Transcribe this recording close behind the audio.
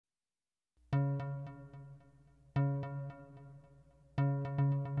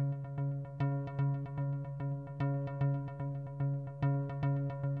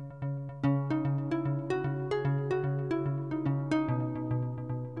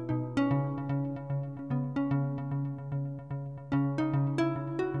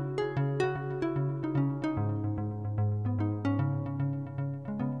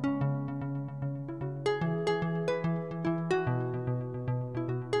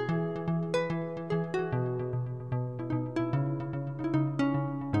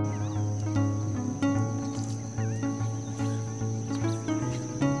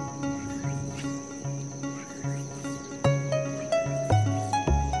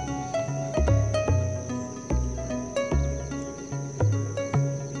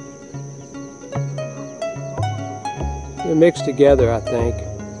They're mixed together, I think.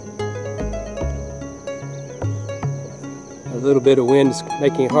 A little bit of wind is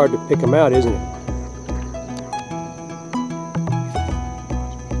making it hard to pick them out, isn't it?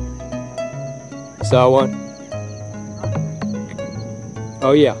 Saw one?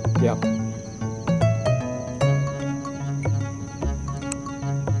 Oh yeah, yeah.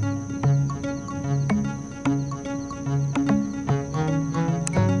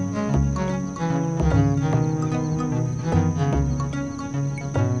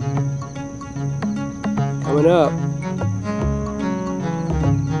 Coming up.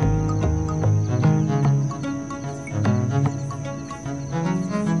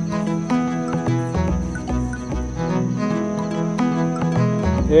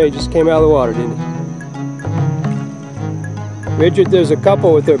 Yeah, he just came out of the water, didn't he? Richard, there's a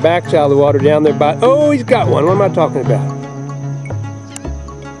couple with their backs out of the water down there by... Oh, he's got one. What am I talking about?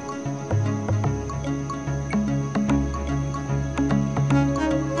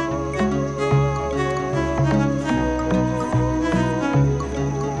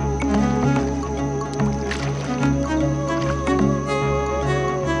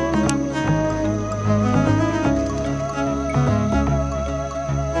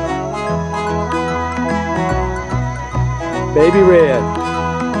 Baby red.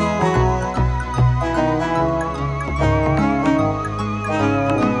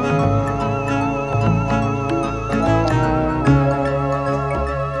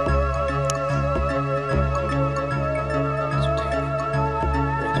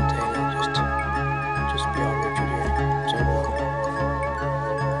 Just beyond Richard here.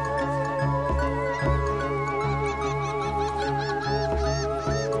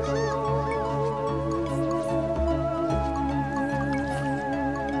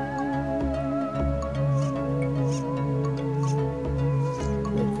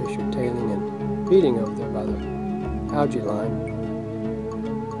 Redfish are tailing and feeding over there by the algae line.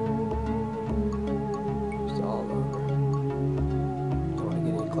 Just all over. Don't want to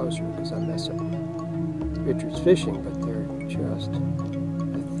get any closer because I mess up Richard's fishing, but they're just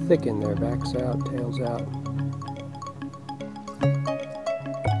thicken their backs out, tails out.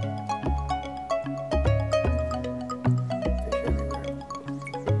 Fish everywhere.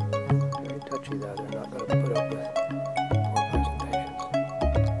 Very touchy though, they're not going to put up with poor presentations.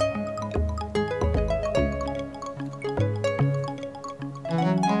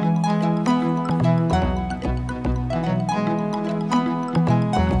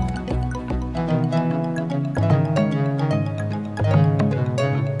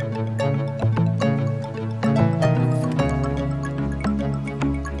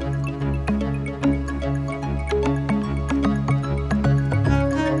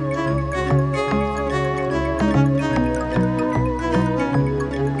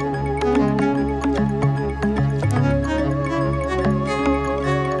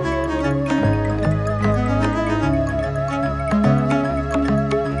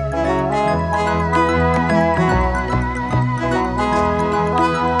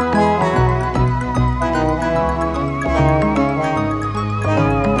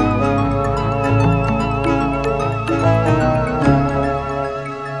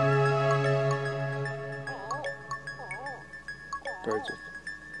 Birds are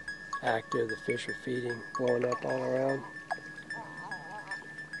active, the fish are feeding, blowing up all around.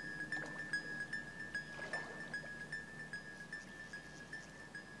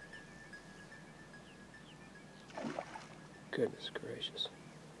 Goodness gracious.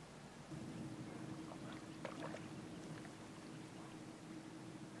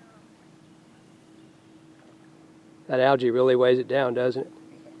 That algae really weighs it down, doesn't it?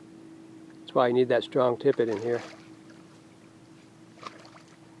 That's why you need that strong tippet in here.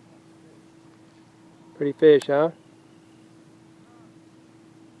 Pretty fish, huh?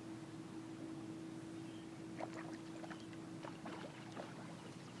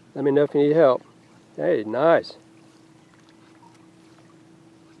 Let me know if you need help. Hey, nice.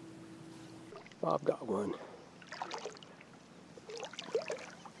 Bob got one.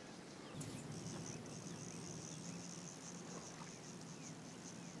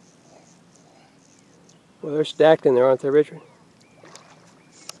 Well, they're stacked in there, aren't they, Richard?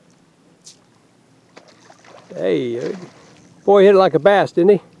 Hey, boy, he hit it like a bass,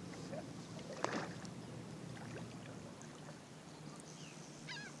 didn't he?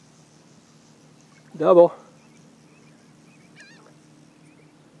 Double.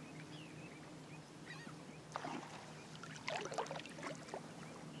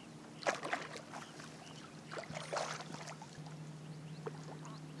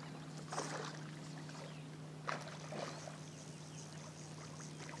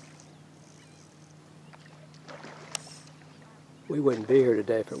 We wouldn't be here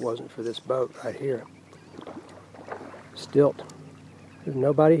today if it wasn't for this boat right here. Stilt. There's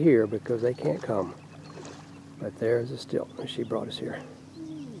nobody here because they can't come. But there's a stilt, and she brought us here.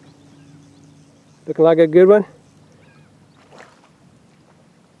 Looking like a good one?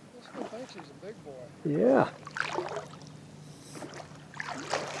 This one thinks he's a big boy. Yeah.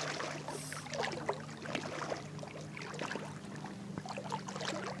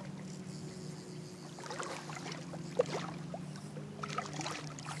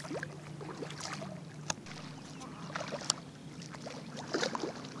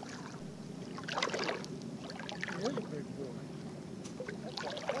 He is a big boy.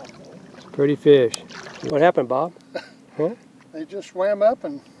 Pretty fish. What happened, Bob? Huh? They just swam up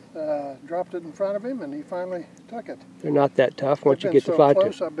and dropped it in front of him, and he finally took it. They're not that tough once you get to so fight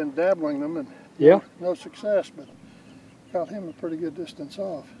close, them. I've been dabbling them, and Yeah? no success, but got him a pretty good distance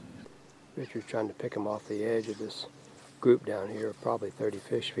off. Richard's trying to pick them off the edge of this group down here, probably 30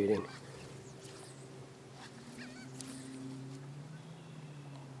 fish feeding.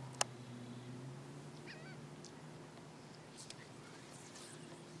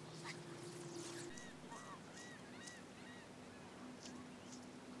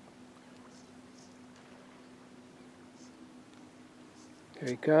 Here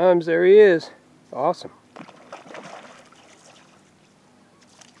he comes, there he is. Awesome.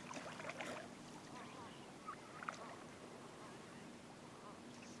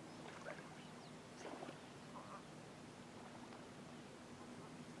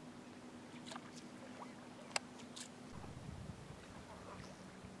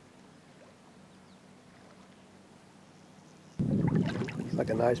 Like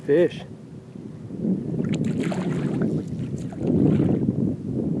a nice fish.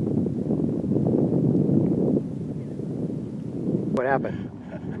 What happened?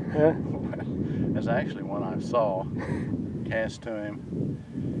 Huh? That's actually one I saw. Cast to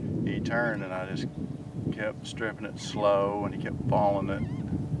him. He turned and I just kept stripping it slow and he kept following it.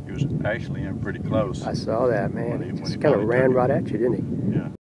 He was actually in pretty close. I saw that, man. When he He just kind of finally ran took it. right at you, didn't he? Yeah.